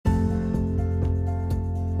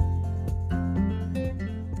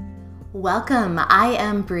Welcome. I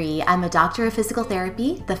am Bree. I'm a doctor of physical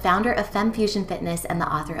therapy, the founder of Femme Fusion Fitness, and the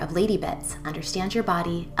author of Lady Bits: Understand Your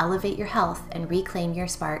Body, Elevate Your Health, and Reclaim Your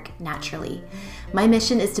Spark Naturally. My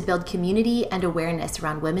mission is to build community and awareness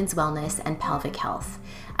around women's wellness and pelvic health.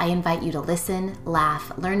 I invite you to listen,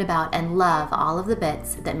 laugh, learn about, and love all of the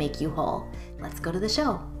bits that make you whole. Let's go to the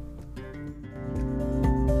show.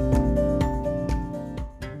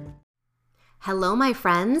 Hello, my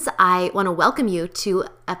friends. I want to welcome you to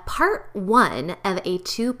a part one of a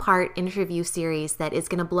two-part interview series that is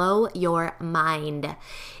going to blow your mind.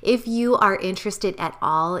 If you are interested at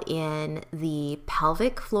all in the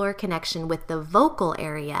pelvic floor connection with the vocal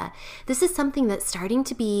area, this is something that's starting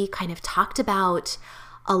to be kind of talked about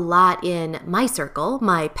a lot in my circle,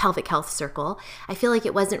 my pelvic health circle. I feel like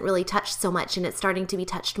it wasn't really touched so much, and it's starting to be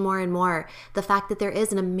touched more and more. The fact that there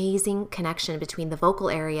is an amazing connection between the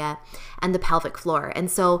vocal area and the pelvic floor. And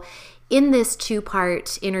so in this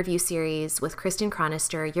two-part interview series with Kristen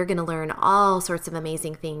Chronister, you're going to learn all sorts of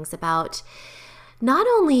amazing things about not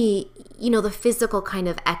only, the physical kind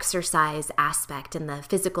of exercise aspect and the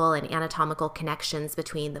physical and anatomical connections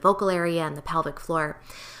between the vocal area and the pelvic floor,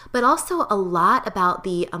 but also a lot about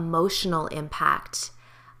the emotional impact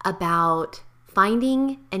about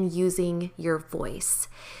finding and using your voice.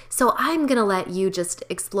 So I'm going to let you just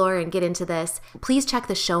explore and get into this. Please check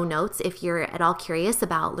the show notes if you're at all curious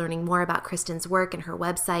about learning more about Kristen's work and her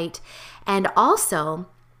website. And also,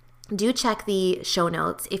 do check the show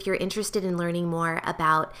notes if you're interested in learning more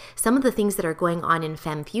about some of the things that are going on in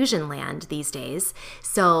Femme Fusion land these days.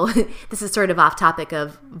 So this is sort of off topic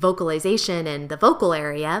of vocalization and the vocal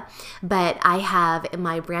area, but I have in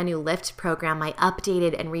my brand new LIFT program, my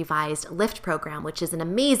updated and revised LIFT program, which is an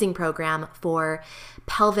amazing program for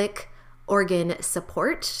pelvic organ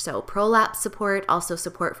support. So prolapse support, also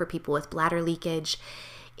support for people with bladder leakage.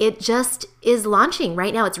 It just is launching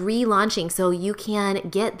right now. It's relaunching, so you can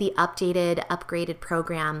get the updated, upgraded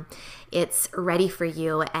program. It's ready for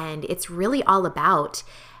you, and it's really all about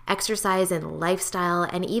exercise and lifestyle.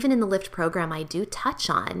 And even in the LIFT program, I do touch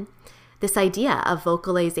on this idea of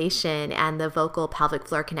vocalization and the vocal pelvic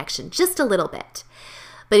floor connection just a little bit.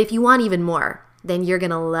 But if you want even more, then you're going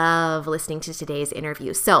to love listening to today's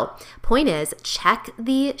interview. So, point is, check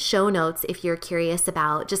the show notes if you're curious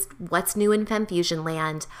about just what's new in Femme Fusion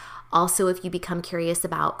land. Also, if you become curious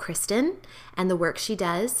about Kristen and the work she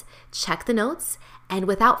does, check the notes. And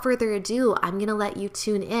without further ado, I'm going to let you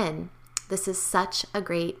tune in. This is such a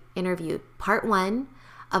great interview. Part one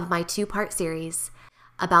of my two-part series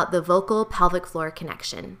about the vocal pelvic floor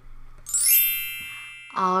connection.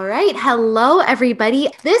 All right. Hello, everybody.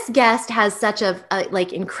 This guest has such a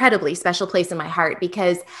incredibly special place in my heart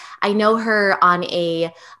because I know her on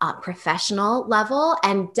a professional level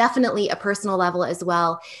and definitely a personal level as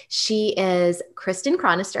well. She is Kristen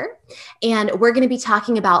Chronister, and we're going to be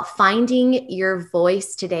talking about finding your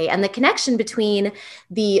voice today and the connection between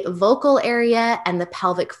the vocal area and the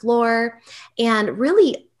pelvic floor, and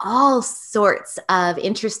really all sorts of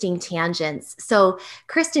interesting tangents. So,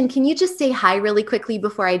 Kristen, can you just say hi really quickly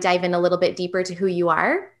before I dive in a little bit deeper to who you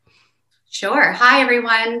are? Sure. Hi,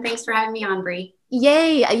 everyone. Thanks for having me on, Bree.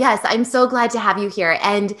 Yay. Yes, I'm so glad to have you here.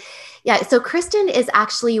 And yeah, so Kristen is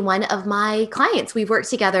actually one of my clients. We've worked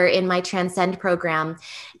together in my Transcend program,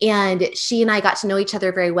 and she and I got to know each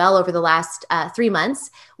other very well over the last 3 months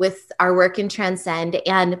with our work in Transcend.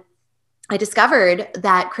 And I discovered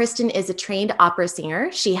that Kristen is a trained opera singer.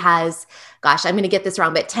 She has, I'm going to get this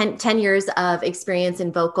wrong, but 10 years of experience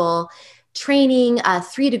in vocal training,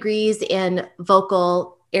 3 degrees in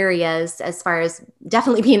vocal areas, as far as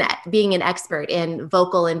definitely being an expert in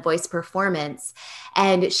vocal and voice performance.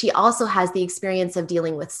 And she also has the experience of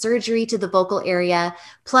dealing with surgery to the vocal area,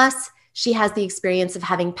 plus she has the experience of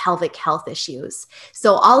having pelvic health issues.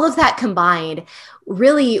 So all of that combined,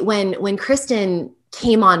 really, when Kristen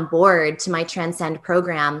came on board to my Transcend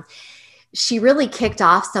program, she really kicked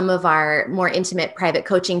off some of our more intimate private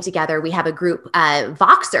coaching together. We have a group,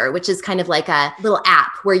 Voxer, which is kind of like a little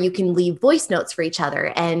app where you can leave voice notes for each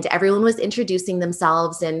other. And everyone was introducing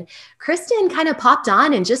themselves. And Kristen kind of popped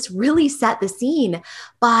on and just really set the scene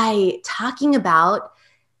by talking about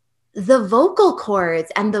the vocal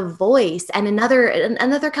cords and the voice. And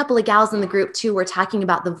another couple of gals in the group too were talking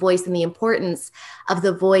about the voice and the importance of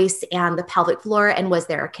the voice and the pelvic floor, and was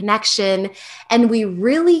there a connection? And we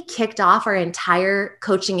really kicked off our entire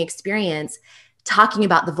coaching experience talking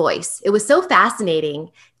about the voice. It was so fascinating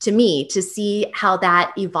to me to see how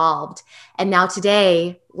that evolved. And now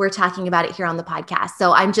today we're talking about it here on the podcast.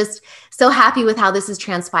 So I'm just so happy with how this has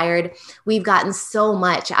transpired. We've gotten so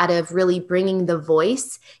much out of really bringing the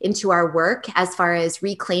voice into our work as far as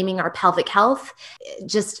reclaiming our pelvic health,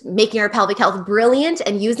 just making our pelvic health brilliant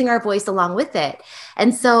and using our voice along with it.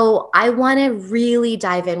 And so I want to really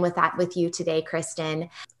dive in with that with you today, Kristen.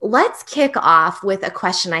 Let's kick off with a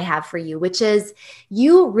question I have for you, which is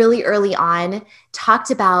you really early on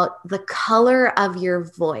talked about the color of your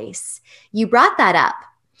voice. You brought that up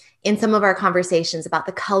in some of our conversations about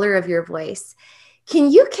the color of your voice.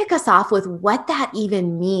 Can you kick us off with what that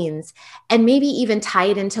even means and maybe even tie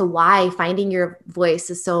it into why finding your voice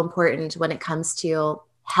is so important when it comes to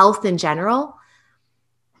health in general?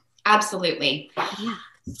 Absolutely. Yeah.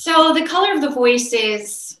 So the color of the voice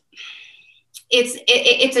is,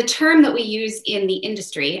 it's a term that we use in the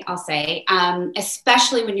industry, I'll say,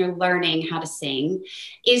 especially when you're learning how to sing,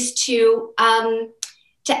 is to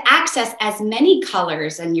access as many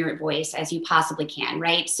colors in your voice as you possibly can,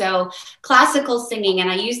 right? So classical singing, and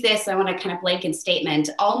I use this, I want to kind of blanket statement,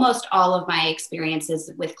 almost all of my experiences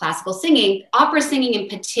with classical singing, opera singing in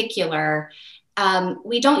particular,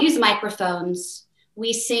 we don't use microphones.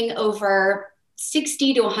 We sing over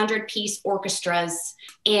 60 to 100 piece orchestras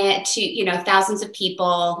and to, thousands of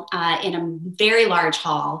people in a very large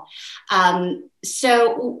hall.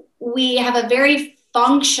 So we have a very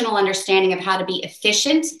functional understanding of how to be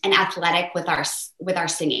efficient and athletic with our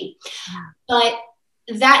singing. Yeah. But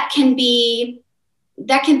that can be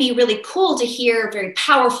really cool to hear very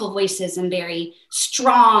powerful voices and very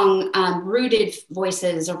strong, rooted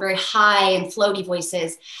voices, or very high and floaty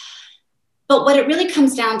voices. But what it really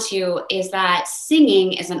comes down to is that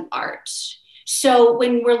singing is an art. So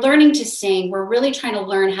when we're learning to sing, we're really trying to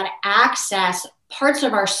learn how to access parts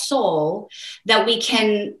of our soul that we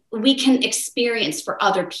can experience for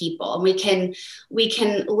other people. And we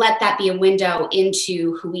can let that be a window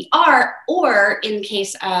into who we are, or in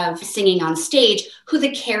case of singing on stage, who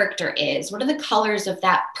the character is. What are the colors of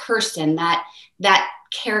that person, that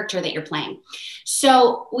character that you're playing?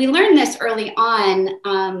 So we learned this early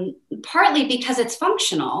on, partly because it's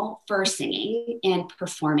functional for singing and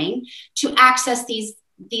performing to access these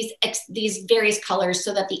various colors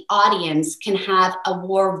so that the audience can have a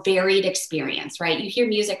more varied experience, right? You hear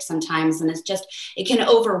music sometimes and it can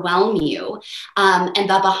overwhelm you. And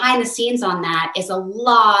the behind the scenes on that is a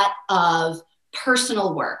lot of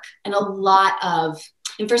personal work and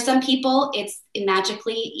and for some people, it's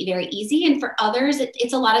magically very easy. And for others,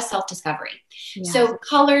 it's a lot of self-discovery. Yeah. So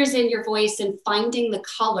colors in your voice and finding the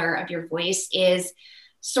color of your voice is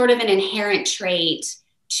sort of an inherent trait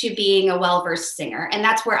to being a well-versed singer. And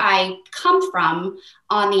that's where I come from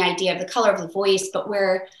on the idea of the color of the voice, but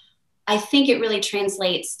where I think it really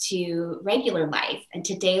translates to regular life and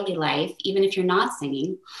to daily life, even if you're not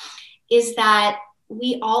singing, is that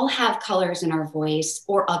we all have colors in our voice,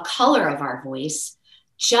 or a color of our voice,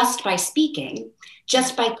 just by speaking,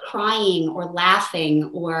 just by crying or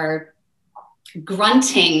laughing or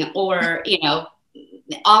grunting or,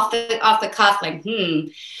 off the cuff, like,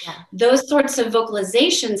 Yeah. Those sorts of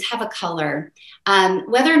vocalizations have a color.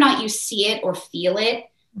 Whether or not you see it or feel it,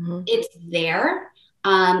 mm-hmm. It's there.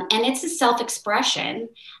 And it's a self-expression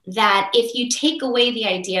that if you take away the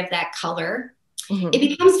idea of that color, mm-hmm. It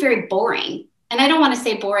becomes very boring. And I don't want to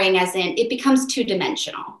say boring as in it becomes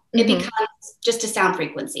two-dimensional. Mm-hmm. It becomes just a sound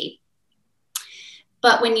frequency.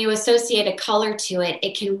 But when you associate a color to it,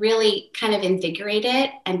 it can really kind of invigorate it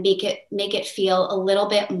and make it feel a little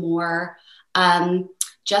bit more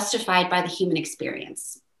justified by the human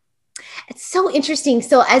experience. It's so interesting.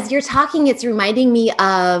 So as you're talking, it's reminding me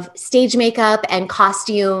of stage makeup and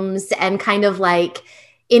costumes and kind of like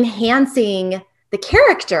enhancing the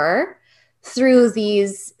character through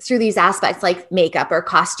these aspects like makeup or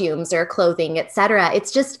costumes or clothing, etc.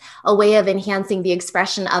 It's just a way of enhancing the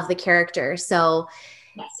expression of the character. So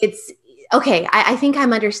yes. It's okay. I think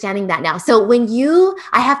I'm understanding that now. So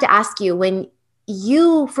I have to ask you, when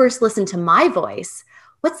you first listened to my voice,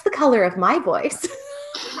 what's the color of my voice?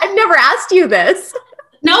 I've never asked you this.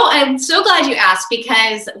 No, I'm so glad you asked,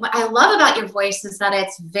 because what I love about your voice is that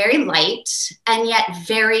it's very light and yet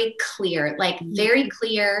very clear, like very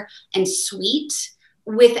clear and sweet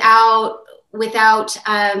without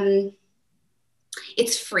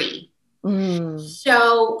it's free. Mm.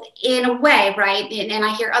 So in a way, right. And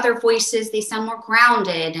I hear other voices, they sound more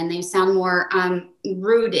grounded and they sound more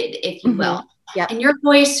rooted, if you will. Yep. And your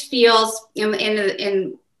voice feels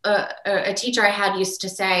a teacher I had used to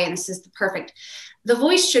say, and this is the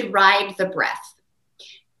voice should ride the breath.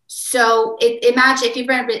 So imagine if you've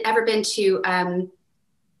ever been to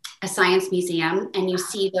a science museum and you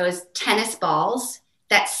see those tennis balls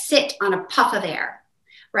that sit on a puff of air,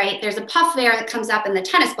 right? There's a puff of air that comes up and the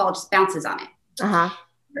tennis ball just bounces on it. Uh-huh.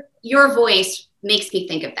 Your voice makes me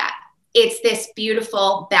think of that. It's this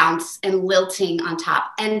beautiful bounce and lilting on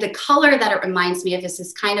top. And the color that it reminds me of is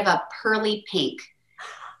this kind of a pearly pink.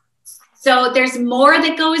 So there's more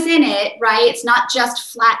that goes in it, right? It's not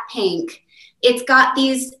just flat pink. It's got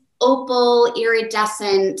these opal,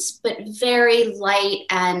 iridescent, but very light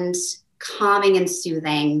and calming and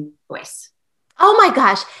soothing voice. Oh my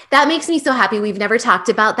gosh, that makes me so happy. We've never talked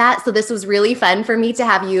about that. So this was really fun for me to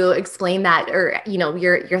have you explain that, or, you know,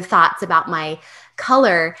 your thoughts about my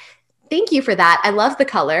color. Thank you for that. I love the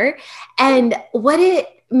color. And what it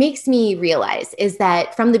makes me realize is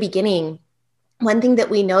that from the beginning, one thing that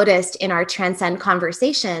we noticed in our Transcend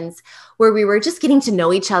conversations, where we were just getting to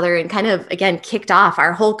know each other and kind of, again, kicked off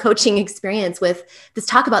our whole coaching experience with this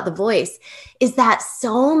talk about the voice, is that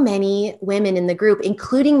so many women in the group,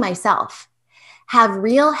 including myself, have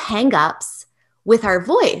real hangups with our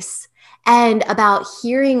voice and about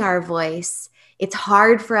hearing our voice. It's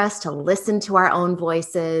hard for us to listen to our own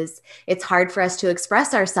voices. It's hard for us to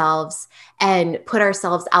express ourselves and put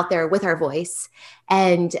ourselves out there with our voice.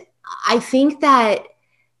 And I think that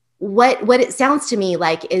what it sounds to me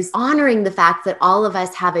like is honoring the fact that all of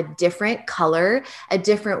us have a different color, a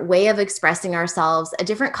different way of expressing ourselves, a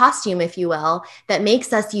different costume, if you will, that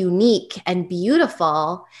makes us unique and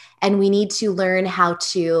beautiful. And we need to learn how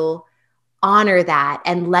to honor that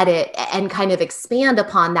and let it and kind of expand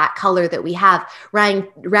upon that color that we have,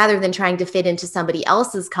 rather than trying to fit into somebody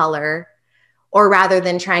else's color, or rather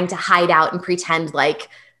than trying to hide out and pretend like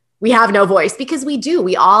we have no voice, because we do.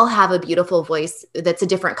 We all have a beautiful voice that's a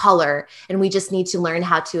different color, and we just need to learn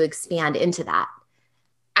how to expand into that.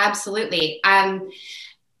 Absolutely.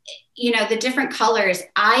 You know, the different colors,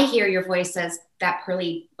 I hear your voice as that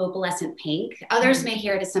pearly opalescent pink. Others may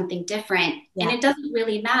hear it as something different, and it doesn't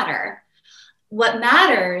really matter. What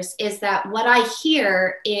matters is that what I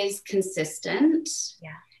hear is consistent,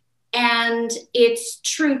 and it's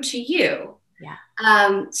true to you.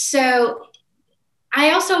 So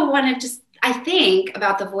I also want to I think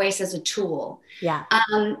about the voice as a tool.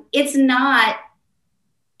 It's not,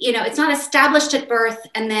 you know, it's not established at birth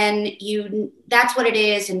and then that's what it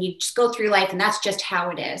is. And you just go through life and that's just how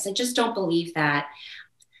it is. I just don't believe that.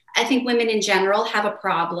 I think women in general have a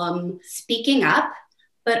problem speaking up,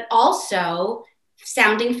 but also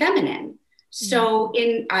sounding feminine. So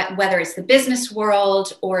in whether it's the business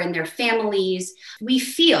world or in their families, we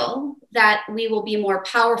feel that we will be more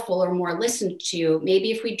powerful or more listened to,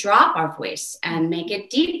 maybe if we drop our voice and make it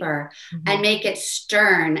deeper and make it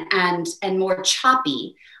stern and more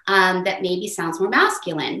choppy, that maybe sounds more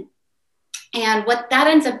masculine. And what that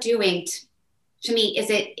ends up doing to me is,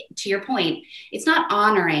 to your point, it's not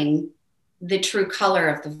honoring the true color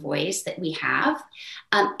of the voice that we have.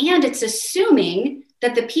 And it's assuming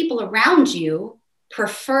that the people around you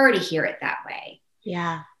prefer to hear it that way.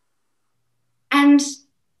 And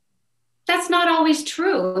that's not always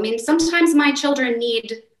true. I mean, sometimes my children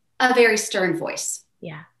need a very stern voice.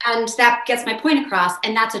 And that gets my point across,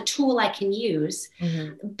 and that's a tool I can use.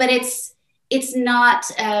 But it's not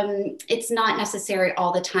necessary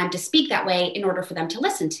all the time to speak that way in order for them to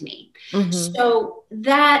listen to me. So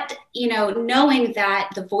that, you know, knowing that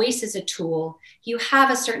the voice is a tool, you have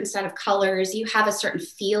a certain set of colors, you have a certain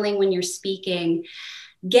feeling when you're speaking,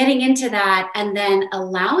 getting into that and then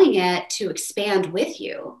allowing it to expand with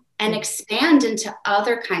you and expand into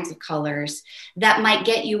other kinds of colors that might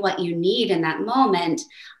get you what you need in that moment,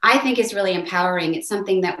 I think is really empowering. It's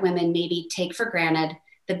something that women maybe take for granted,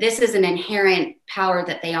 that this is an inherent power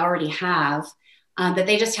that they already have, that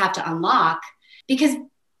they just have to unlock, because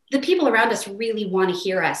the people around us really want to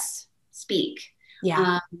hear us speak.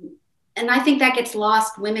 And I think that gets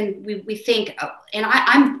lost. Women, we think, and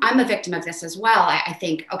I'm a victim of this as well. I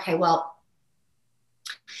think, okay, well,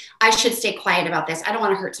 I should stay quiet about this. I don't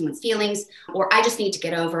want to hurt someone's feelings, or I just need to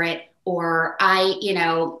get over it. Or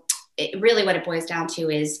really what it boils down to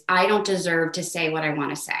is I don't deserve to say what I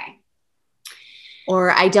want to say.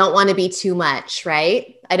 Or I don't want to be too much,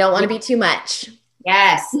 right? I don't want to be too much.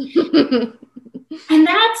 Yes. And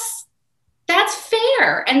that's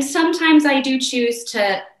fair. And sometimes I do choose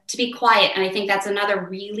to be quiet. And I think that's another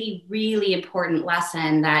really, really important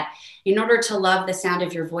lesson, that in order to love the sound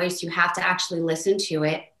of your voice, you have to actually listen to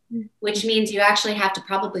it, which means you actually have to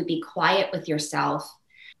probably be quiet with yourself.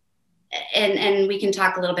 And we can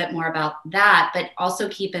talk a little bit more about that, but also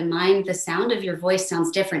keep in mind the sound of your voice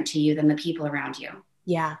sounds different to you than the people around you.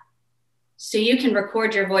 So you can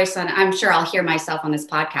record your voice on, I'm sure I'll hear myself on this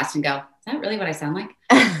podcast and go, is that really what I sound like?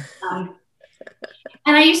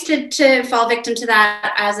 And I used to fall victim to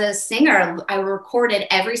that as a singer. I recorded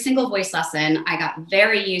every single voice lesson. I got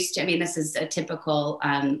very used to, I mean, this is a typical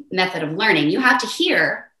method of learning. You have to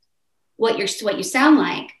hear what you sound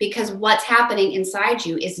like, because what's happening inside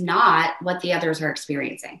you is not what the others are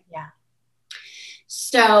experiencing. Yeah.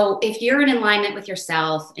 So if you're in alignment with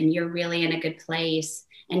yourself and you're really in a good place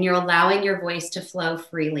and you're allowing your voice to flow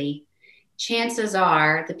freely, chances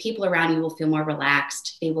are the people around you will feel more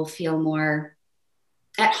relaxed. They will feel more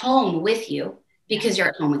at home with you because you're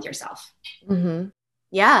at home with yourself. Mm-hmm.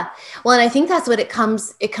 Yeah. Well, and I think that's what it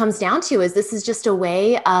comes down to, is this is just a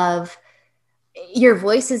way of, your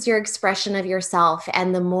voice is your expression of yourself.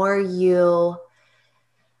 And the more you,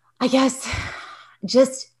 I guess,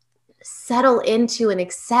 just settle into and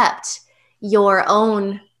accept your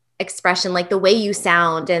own expression, like the way you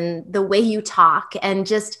sound and the way you talk, and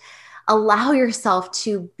just allow yourself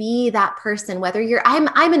to be that person, whether I'm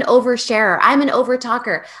an oversharer, I'm an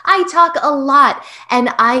overtalker. I talk a lot, and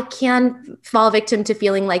I can fall victim to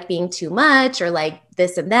feeling like being too much, or like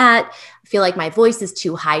this and that. I feel like my voice is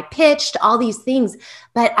too high pitched, all these things.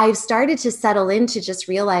 But I've started to settle into just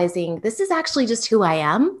realizing this is actually just who I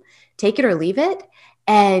am, take it or leave it.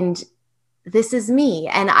 And this is me.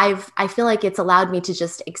 And I feel like it's allowed me to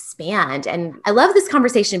just expand. And I love this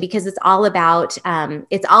conversation because it's all about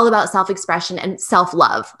self-expression and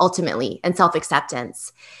self-love ultimately, and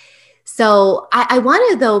self-acceptance. So I want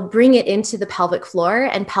to, though, bring it into the pelvic floor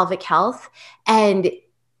and pelvic health, and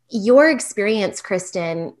your experience,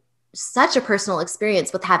 Kristen, such a personal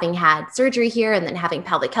experience with having had surgery here and then having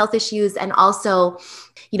pelvic health issues, and also,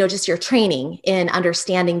 just your training in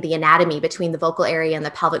understanding the anatomy between the vocal area and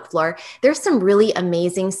the pelvic floor. There's some really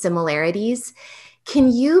amazing similarities.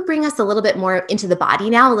 Can you bring us a little bit more into the body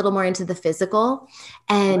now, a little more into the physical,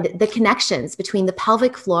 and the connections between the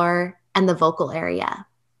pelvic floor and the vocal area?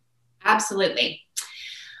 Absolutely.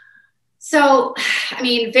 So, I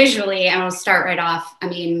mean, visually, and I'll start right off, I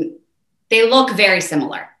mean, they look very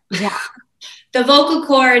similar. Yeah. The vocal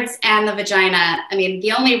cords and the vagina, I mean,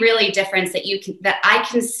 the only really difference that I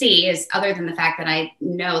can see is, other than the fact that I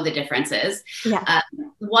know the differences,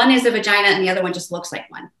 one is a vagina and the other one just looks like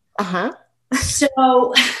one. Uh-huh.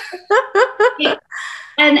 So,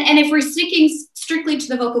 and if we're sticking strictly to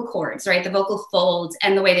the vocal cords, right, the vocal folds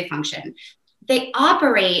and the way they function, they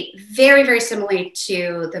operate very, very similarly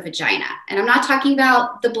to the vagina. And I'm not talking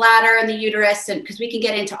about the bladder and the uterus, and because we can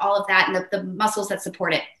get into all of that and the muscles that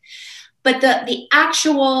support it. But the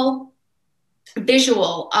actual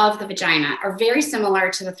visual of the vagina are very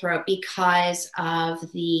similar to the throat because of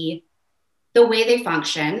the way they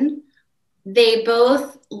function. They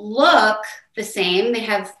both look the same. They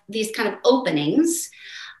have these kind of openings.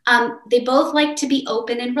 They both like to be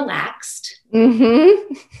open and relaxed.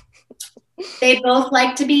 Mm-hmm. They both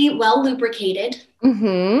like to be well lubricated.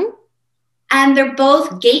 Mm-hmm. And they're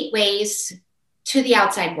both gateways to the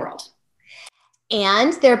outside world.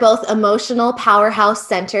 And they're both emotional powerhouse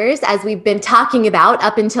centers, as we've been talking about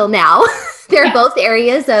up until now. They're both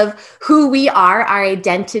areas of who we are, our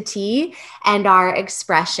identity and our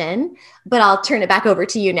expression. But I'll turn it back over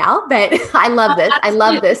to you now. But I love this. I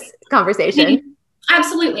love this conversation.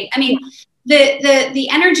 Absolutely. I mean, the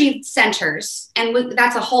energy centers, and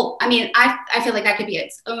that's a whole, I mean, I feel like that could be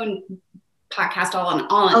its own podcast all on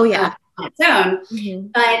its own. Mm-hmm.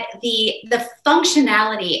 But the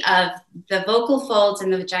functionality of the vocal folds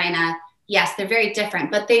and the vagina, yes, they're very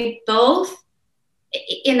different, but they both,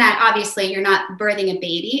 in that obviously you're not birthing a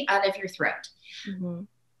baby out of your throat, mm-hmm.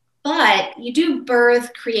 but you do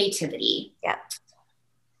birth creativity. Yeah.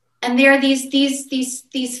 And there are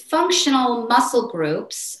these functional muscle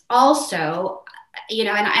groups also, and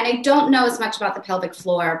I don't know as much about the pelvic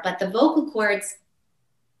floor, but the vocal cords,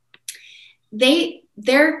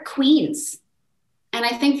 they're queens. And I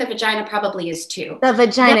think the vagina probably is too. The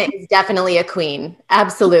vagina is definitely a queen.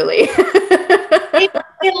 Absolutely.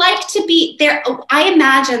 they like to be there. I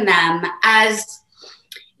imagine them as,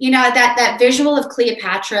 that visual of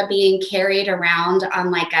Cleopatra being carried around on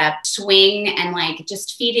like a swing and like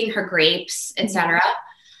just feeding her grapes, etc.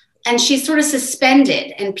 Mm-hmm. And she's sort of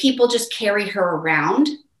suspended and people just carry her around.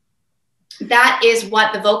 That is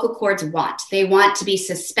what the vocal cords want. They want to be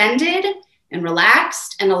suspended and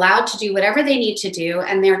relaxed and allowed to do whatever they need to do.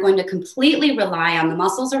 And they're going to completely rely on the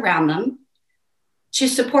muscles around them to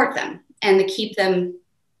support them and to keep them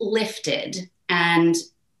lifted and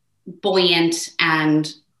buoyant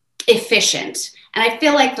and efficient. And I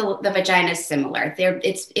feel like the vagina is similar.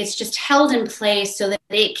 It's just held in place so that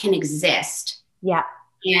it can exist. Yeah.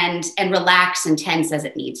 And relax and tense as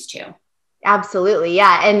it needs to. Absolutely.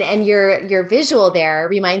 Yeah. And your visual there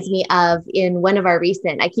reminds me of in one of our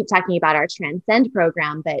recent, I keep talking about our Transcend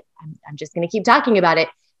program, but I'm just going to keep talking about it.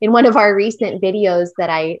 In one of our recent videos that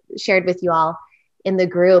I shared with you all in the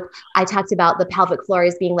group, I talked about the pelvic floor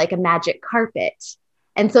as being like a magic carpet.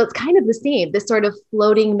 And so it's kind of the same, this sort of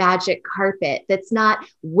floating magic carpet that's not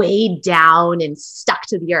weighed down and stuck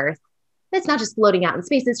to the earth. It's not just floating out in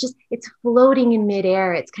space. It's floating in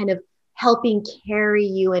midair. It's kind of helping carry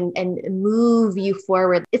you and move you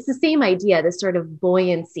forward. It's the same idea, this sort of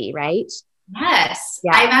buoyancy, right? Yes.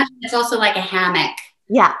 Yeah. I imagine it's also like a hammock.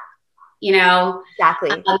 Yeah. You know?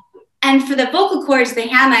 Exactly. And for the vocal cords, the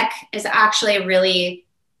hammock is actually a really,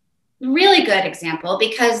 really good example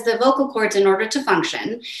because the vocal cords, in order to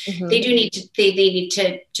function, they need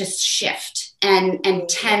to just shift and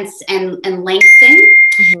tense and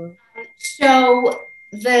lengthen. So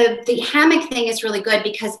the hammock thing is really good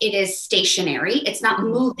because it is stationary. It's not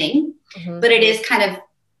moving, but it is kind of,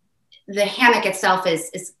 the hammock itself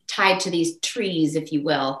is tied to these trees, if you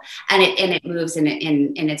will, and it moves in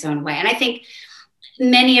its own way. And I think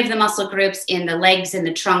many of the muscle groups in the legs and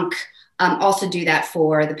the trunk also do that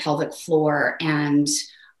for the pelvic floor and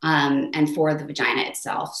for the vagina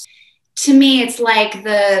itself. To me, it's like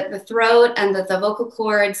the throat and the vocal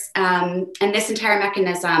cords and this entire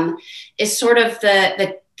mechanism is sort of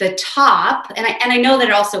the top. And I know that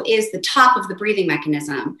it also is the top of the breathing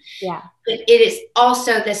mechanism. Yeah. But it is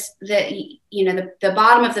also the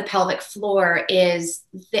bottom of the pelvic floor is,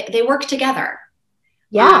 they work together.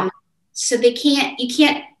 Yeah. So you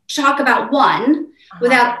can't talk about one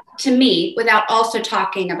without also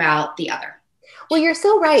talking about the other. Well, you're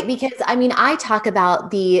so right, because I mean, I talk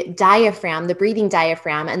about the diaphragm, the breathing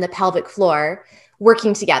diaphragm, and the pelvic floor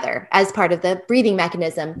working together as part of the breathing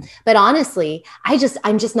mechanism. But honestly, I'm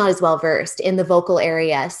just not as well versed in the vocal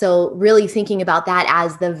area. So really thinking about that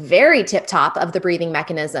as the very tip top of the breathing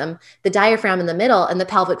mechanism, the diaphragm in the middle and the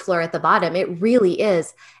pelvic floor at the bottom, it really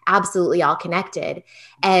is absolutely all connected.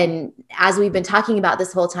 And as we've been talking about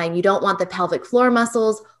this whole time, you don't want the pelvic floor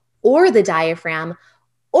muscles or the diaphragm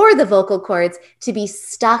or the vocal cords to be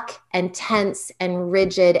stuck and tense and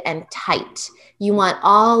rigid and tight. You want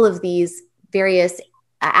all of these various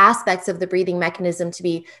aspects of the breathing mechanism to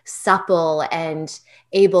be supple and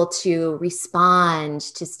able to respond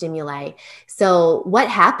to stimuli. So what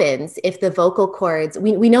happens if the vocal cords,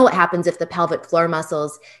 we know what happens if the pelvic floor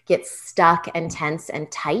muscles get stuck and tense and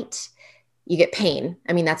tight. You get pain.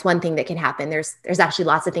 I mean, that's one thing that can happen. There's actually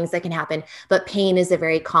lots of things that can happen, but pain is a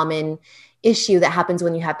very common issue that happens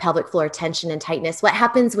when you have pelvic floor tension and tightness. What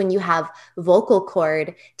happens when you have vocal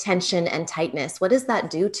cord tension and tightness? What does that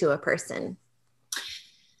do to a person?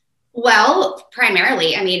 Well,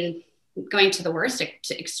 primarily, I mean, going to the worst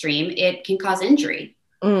extreme, it can cause injury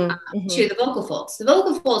to the vocal folds. The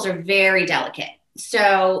vocal folds are very delicate.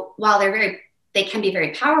 So while they can be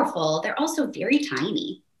very powerful, they're also very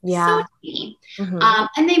tiny. Yeah. So tiny.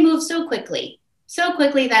 And they move so quickly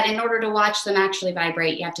that in order to watch them actually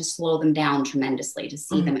vibrate, you have to slow them down tremendously to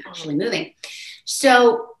see them actually moving.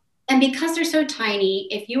 So, and because they're so tiny,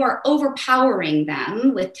 if you are overpowering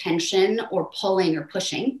them with tension or pulling or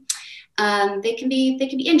pushing, they can be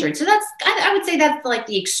injured. So I would say that's like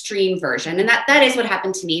the extreme version. And that is what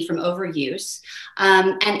happened to me from overuse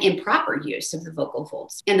and improper use of the vocal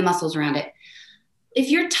folds and the muscles around it. If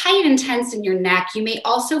you're tight and tense in your neck, you may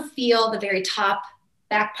also feel the very top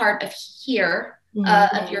back part of here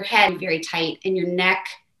of your head very tight, and your neck,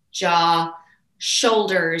 jaw,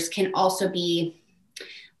 shoulders can also be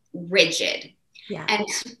rigid. Yeah. And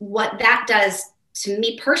what that does to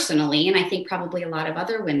me personally, and I think probably a lot of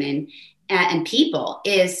other women and people,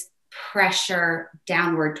 is pressure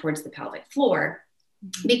downward towards the pelvic floor.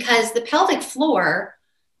 Because the pelvic floor,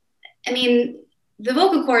 I mean, the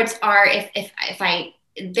vocal cords are,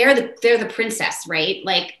 they're the princess, right?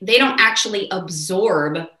 Like, they don't actually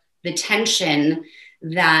absorb the tension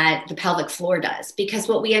that the pelvic floor does, because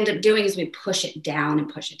what we end up doing is we push it down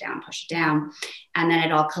and push it down, push it down, and then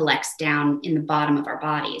it all collects down in the bottom of our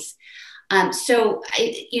bodies. So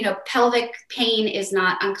pelvic pain is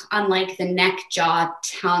not unlike the neck, jaw,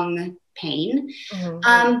 tongue pain.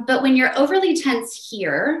 But when you're overly tense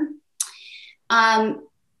here, and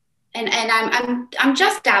I'm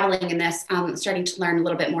just dabbling in this, starting to learn a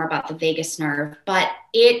little bit more about the vagus nerve, but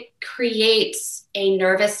it creates a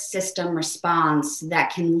nervous system response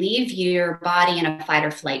that can leave your body in a fight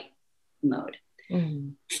or flight mode.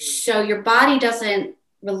 So your body doesn't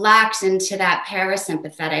relax into that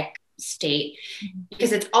parasympathetic state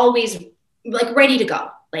because it's always like ready to go,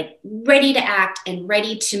 like ready to act and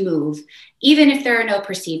ready to move, even if there are no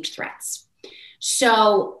perceived threats.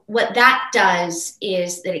 So what that does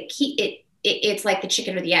is that it's like the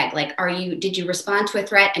chicken or the egg. Like, did you respond to a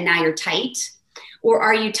threat and now you're tight? Or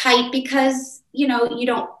are you tight because,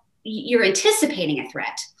 you're anticipating a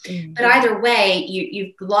threat? Mm-hmm. But either way,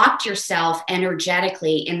 you've locked yourself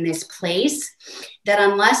energetically in this place that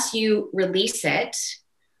unless you release it,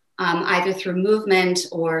 either through movement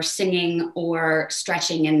or singing or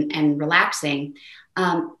stretching and relaxing,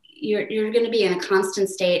 you're going to be in a constant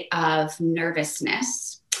state of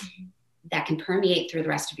nervousness that can permeate through the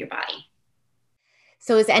rest of your body.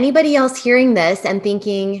 So is anybody else hearing this and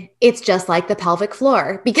thinking it's just like the pelvic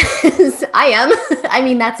floor? Because I am. I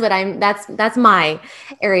mean, that's my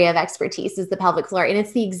area of expertise, is the pelvic floor. And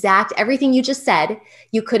it's the exact, everything you just said,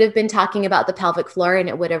 you could have been talking about the pelvic floor and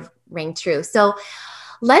it would have rang true. So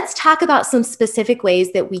let's talk about some specific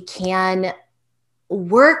ways that we can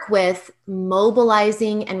work with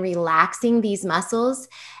mobilizing and relaxing these muscles.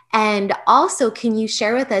 And also, can you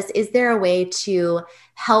share with us, is there a way to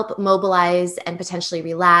help mobilize and potentially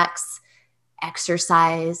relax,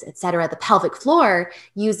 exercise, et cetera, the pelvic floor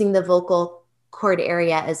using the vocal cord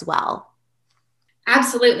area as well?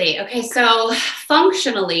 Absolutely. Okay. So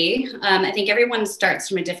functionally, I think everyone starts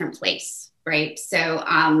from a different place, right? So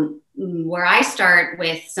where I start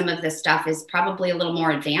with some of this stuff is probably a little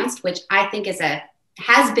more advanced, which I think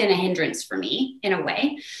has been a hindrance for me in a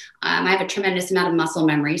way. I have a tremendous amount of muscle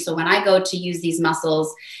memory. So when I go to use these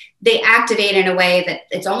muscles, they activate in a way that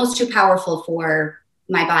it's almost too powerful for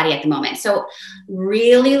my body at the moment. So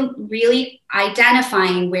really, really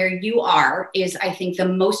identifying where you are is, I think, the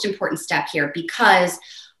most important step here, because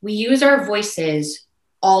we use our voices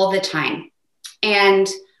all the time. And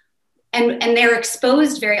they're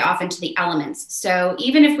exposed very often to the elements. So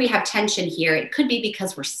even if we have tension here, it could be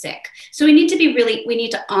because we're sick. So we need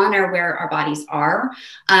to honor where our bodies are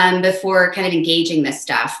before kind of engaging this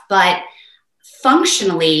stuff. But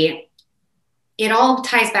functionally, it all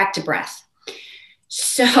ties back to breath.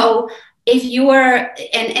 So if you are,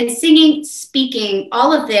 and singing, speaking,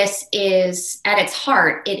 all of this is at its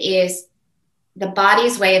heart, it is the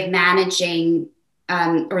body's way of managing,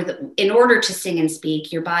 in order to sing and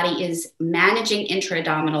speak, your body is managing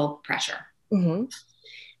intra-abdominal pressure. Mm-hmm.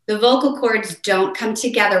 The vocal cords don't come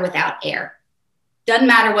together without air. Doesn't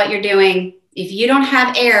matter what you're doing. If you don't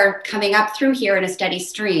have air coming up through here in a steady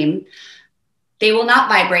stream, they will not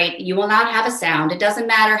vibrate. You will not have a sound. It doesn't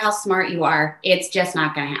matter how smart you are. It's just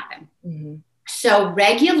not going to happen. Mm-hmm. So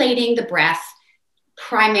regulating the breath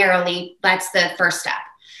primarily, that's the first step.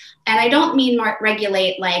 And I don't mean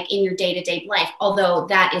regulate like in your day-to-day life, although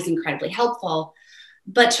that is incredibly helpful,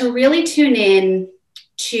 but to really tune in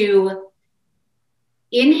to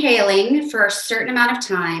inhaling for a certain amount of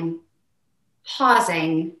time,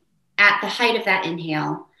 pausing at the height of that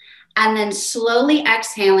inhale, and then slowly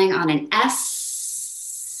exhaling on an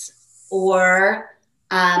S or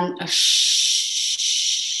a shh.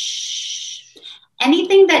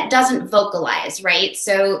 Anything that doesn't vocalize, right?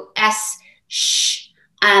 So S, shh.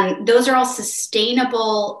 Those are all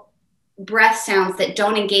sustainable breath sounds that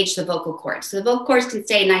don't engage the vocal cords. So the vocal cords can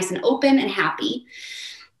stay nice and open and happy.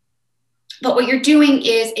 But what you're doing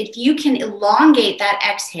is, if you can elongate that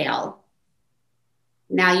exhale,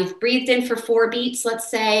 now you've breathed in for 4 beats,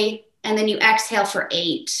 let's say, and then you exhale for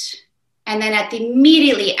 8. And then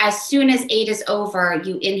immediately, as soon as 8 is over,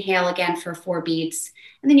 you inhale again for 4 beats,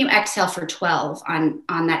 and then you exhale for 12 on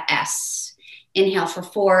that S. Inhale for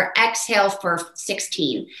 4, exhale for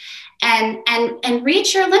 16, and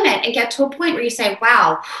reach your limit and get to a point where you say,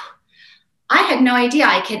 wow, I had no idea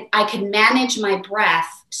I could manage my breath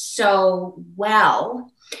so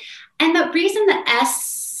well. And the reason the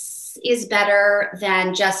S is better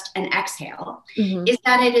than just an exhale is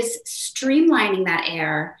that it is streamlining that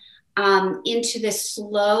air into this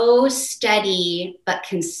slow, steady, but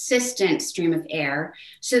consistent stream of air,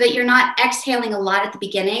 so that you're not exhaling a lot at the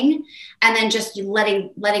beginning and then just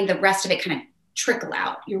letting the rest of it kind of trickle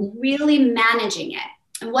out. You're really managing it.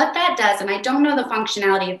 And what that does, and I don't know the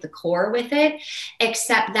functionality of the core with it,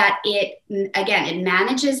 except that it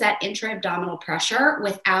manages that intra-abdominal pressure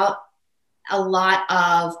without a lot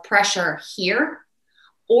of pressure here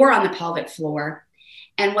or on the pelvic floor.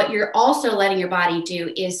 And what you're also letting your body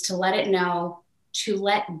do is to let it know to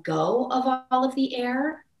let go of all of the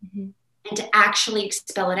air and to actually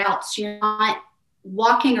expel it out. So you're not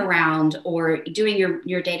walking around or doing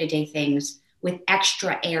your day-to-day things with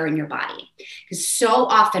extra air in your body. Because so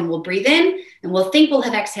often we'll breathe in and we'll think we'll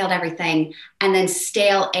have exhaled everything, and then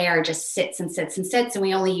stale air just sits and sits and sits, and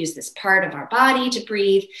we only use this part of our body to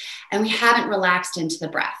breathe, and we haven't relaxed into the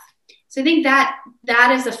breath. So I think that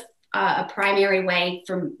is a primary way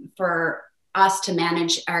for us to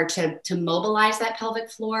manage or to mobilize that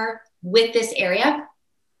pelvic floor with this area.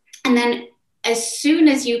 And then as soon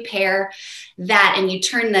as you pair that and you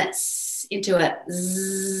turn that into a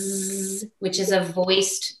Z, which is a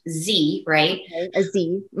voiced Z, right? Okay. A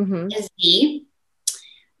Z. Mm-hmm. A Z.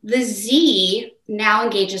 The Z now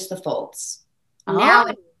engages the folds. Oh. Now,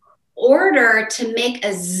 in order to make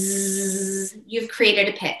a Z, you've created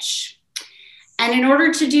a pitch. And in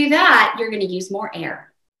order to do that, you're going to use more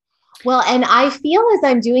air. Well, and I feel as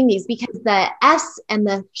I'm doing these, because the S and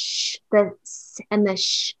the sh, the S and the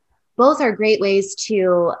sh, both are great ways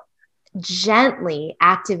to gently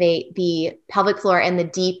activate the pelvic floor and the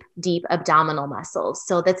deep, deep abdominal muscles.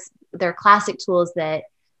 So they're classic tools that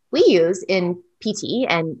we use in PT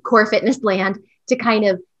and core fitness land to kind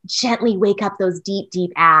of gently wake up those deep,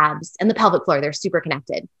 deep abs and the pelvic floor. They're super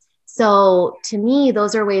connected. So to me,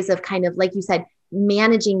 those are ways of kind of, like you said,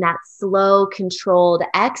 managing that slow, controlled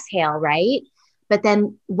exhale, right? But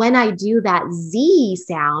then when I do that Z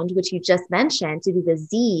sound, which you just mentioned, to do the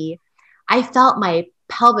Z, I felt my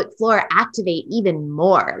pelvic floor activate even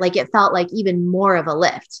more. Like it felt like even more of a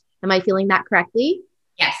lift. Am I feeling that correctly?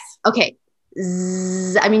 Yes. Okay.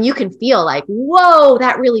 Zzz, I mean, you can feel like, whoa,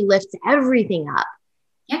 that really lifts everything up.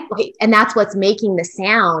 Yeah. Okay. And that's what's making the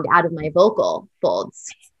sound out of my vocal folds.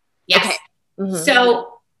 Yes. Okay.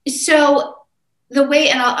 Mm-hmm. So the way,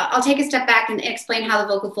 and I'll take a step back and explain how the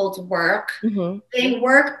vocal folds work. Mm-hmm. They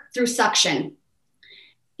work through suction.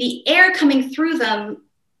 The air coming through them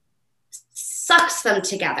sucks them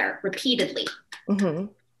together repeatedly. Mm-hmm.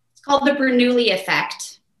 It's called the Bernoulli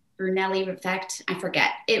effect. Brunelli effect. I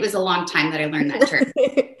forget. It was a long time that I learned that term.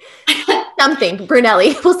 Something.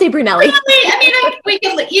 Brunelli. We'll say Brunelli. I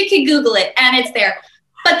mean, you can Google it and it's there.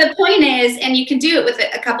 But the point is, and you can do it with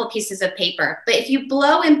a couple pieces of paper, but if you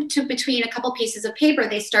blow into between a couple pieces of paper,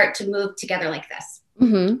 they start to move together like this.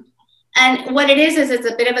 Mm-hmm. And what it is it's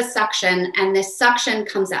a bit of a suction, and this suction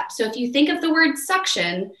comes up. So if you think of the word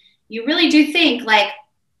suction, you really do think like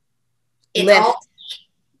it's lift. all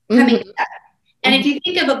coming together. And if you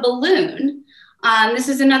think of a balloon, this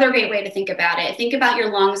is another great way to think about it. Think about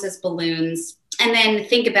your lungs as balloons, and then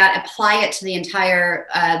apply it to the entire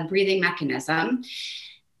breathing mechanism.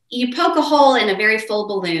 You poke a hole in a very full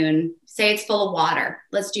balloon, say it's full of water.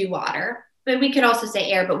 Let's do water, but we could also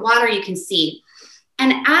say air, but water you can see.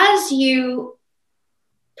 And as you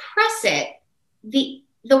press it, the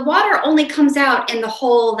water only comes out in the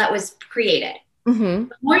hole that was created. Mm-hmm.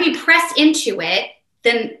 The more you press into it,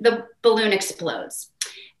 then the balloon explodes.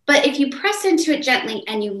 But if you press into it gently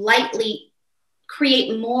and you lightly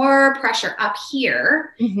create more pressure up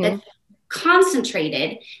here, Mm-hmm. that's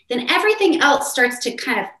concentrated, then everything else starts to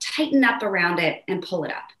kind of tighten up around it and pull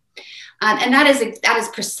it up. And that is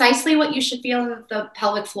precisely what you should feel in the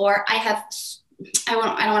pelvic floor. I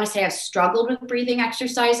don't want to say I've struggled with breathing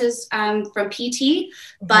exercises from PT,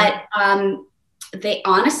 mm-hmm. but they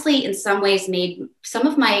honestly, in some ways, made some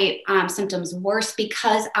of my symptoms worse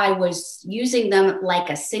because I was using them like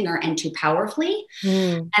a singer and too powerfully.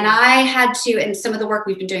 Mm. And I had to, and some of the work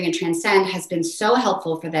we've been doing in Transcend has been so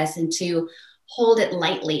helpful for this, and to hold it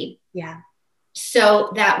lightly. Yeah.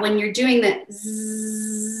 So that when you're doing the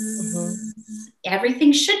zzz, mm-hmm.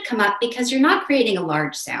 everything should come up, because you're not creating a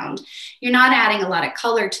large sound. You're not adding a lot of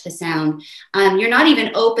color to the sound. You're not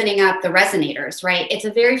even opening up the resonators, right? It's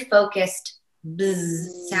a very focused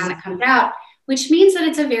buzz sound that comes out, which means that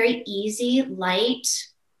it's a very easy, light,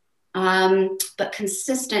 but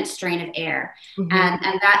consistent strain of air. Mm-hmm.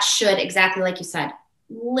 And that should, exactly like you said,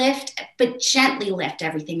 lift, but gently lift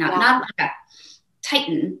everything up, not like a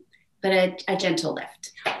tighten, but a gentle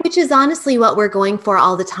lift. Which is honestly what we're going for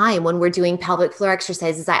all the time when we're doing pelvic floor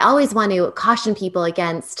exercises. I always want to caution people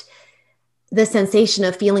against the sensation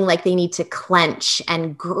of feeling like they need to clench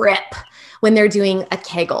and grip when they're doing a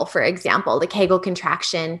Kegel, for example, the Kegel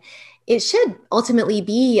contraction. It should ultimately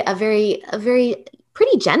be a very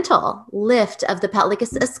pretty gentle lift of the pelvic,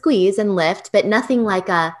 like a squeeze and lift, but nothing like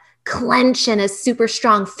a clench and a super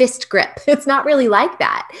strong fist grip. It's not really like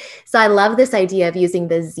that. So I love this idea of using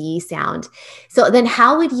the Z sound. So then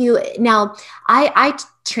how would you, now I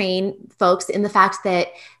train folks in the fact that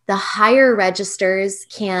the higher registers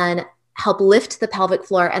can help lift the pelvic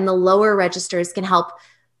floor and the lower registers can help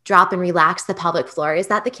drop and relax the pelvic floor. Is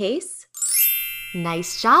that the case?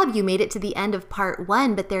 Nice job. You made it to the end of part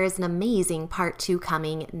 1, but there is an amazing part 2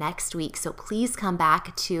 coming next week. So please come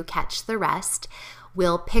back to catch the rest.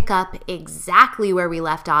 We'll pick up exactly where we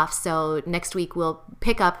left off. So next week we'll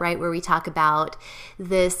pick up right where we talk about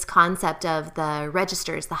this concept of the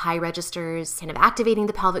registers, the high registers kind of activating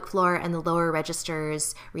the pelvic floor and the lower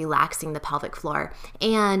registers relaxing the pelvic floor,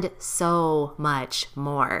 and so much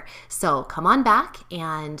more. So come on back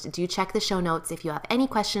and do check the show notes if you have any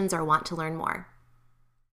questions or want to learn more.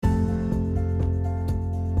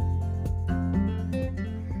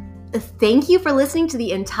 Thank you for listening to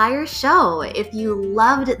the entire show. If you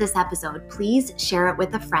loved this episode, please share it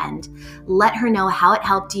with a friend. Let her know how it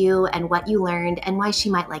helped you and what you learned and why she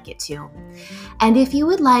might like it too. And if you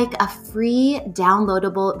would like a free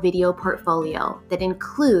downloadable video portfolio that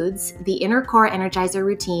includes the Inner Core Energizer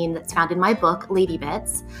routine that's found in my book, Lady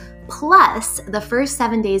Bits, plus the first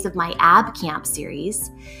 7 days of my Ab Camp series,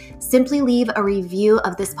 simply leave a review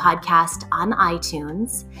of this podcast on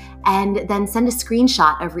iTunes and then send a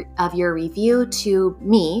screenshot of your review to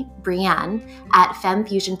me, Brianne, at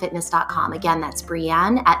femfusionfitness.com. Again, that's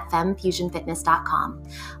Brianne at femfusionfitness.com.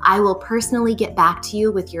 I will personally get back to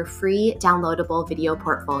you with your free downloadable video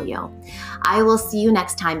portfolio. I will see you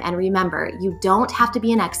next time. And remember, you don't have to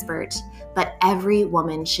be an expert, but every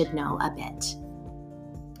woman should know a bit.